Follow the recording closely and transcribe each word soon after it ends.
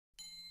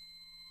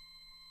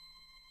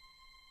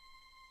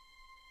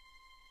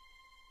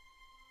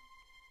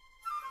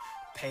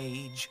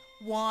Page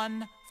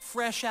 1,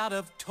 fresh out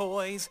of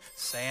toys,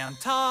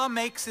 Santa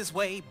makes his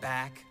way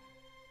back.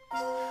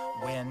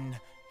 When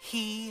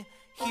he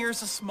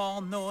hears a small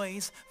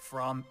noise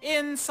from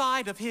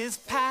inside of his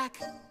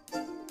pack,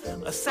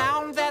 a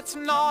sound that's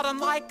not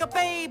unlike a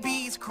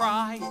baby's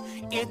cry,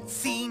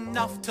 it's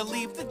enough to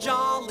leave the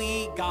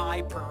jolly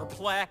guy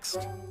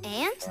perplexed.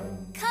 And?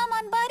 Come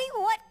on, buddy,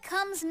 what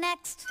comes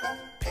next?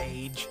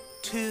 Page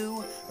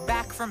 2,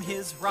 back from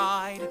his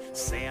ride,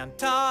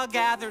 Santa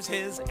gathers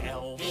his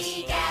elves.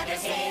 He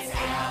gathers his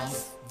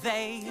elves.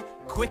 They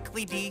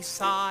quickly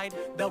decide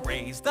they'll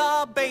raise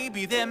the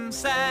baby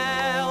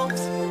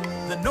themselves.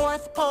 The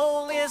North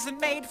Pole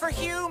isn't made for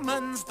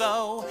humans,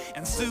 though,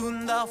 and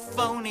soon the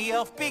phony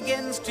elf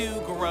begins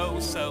to grow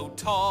so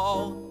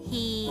tall.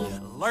 He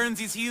learns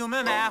he's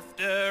human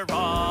after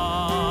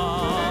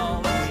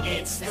all.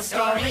 It's the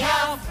story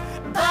of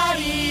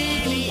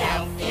Buddy the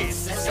Elf.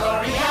 It's the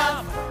story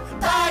of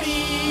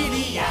Buddy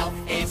the Elf.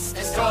 It's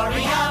the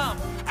story of...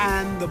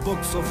 And the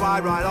books will fly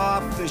right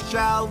off the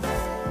shelf.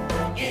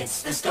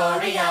 It's the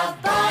story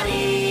of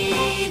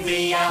Buddy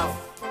the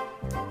Elf.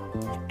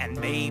 And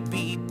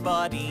maybe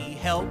Buddy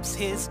helps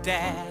his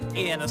dad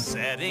in a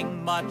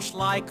setting much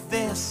like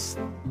this.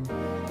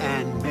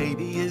 And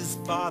maybe his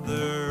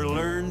father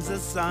learns a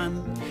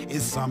son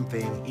is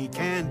something he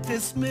can't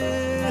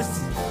dismiss.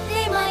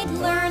 They might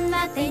learn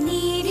that they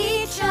need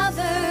each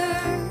other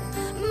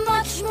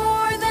much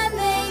more than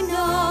they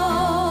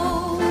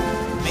know.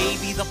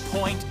 Maybe the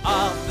point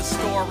of the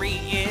story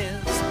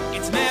is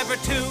it's never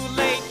too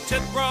late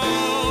to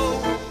grow.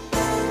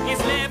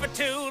 It's never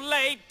too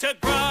late to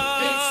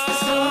grow. It's the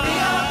story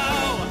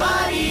of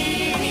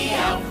Buddy the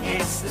Elf.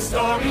 It's the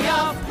story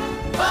of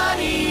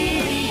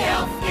Buddy the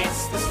Elf.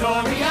 It's the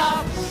story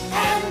of...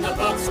 And the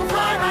books will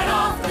fly right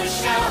off the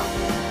shelf.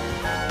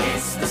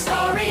 It's the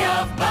story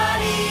of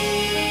Buddy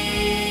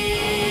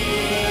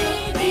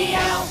the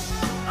Elf.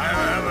 I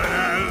love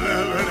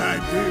it, I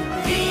do.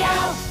 The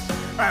Elf.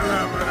 I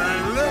love it, I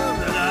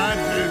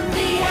do.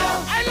 The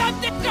Elf. I love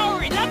the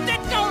story, love the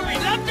story,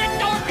 love the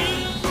story.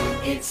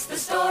 It's the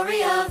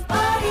story of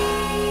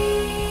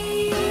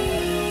Buddy.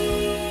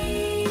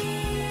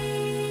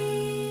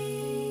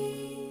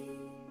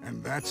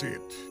 And that's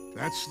it.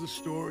 That's the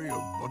story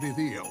of Buddy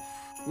the Elf,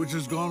 which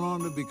has gone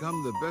on to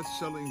become the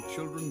best-selling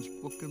children's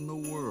book in the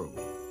world.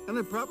 And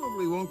it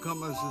probably won't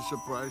come as a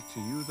surprise to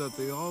you that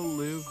they all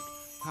lived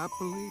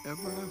happily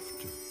ever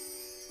after.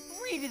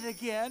 Read it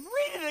again,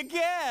 read it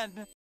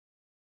again.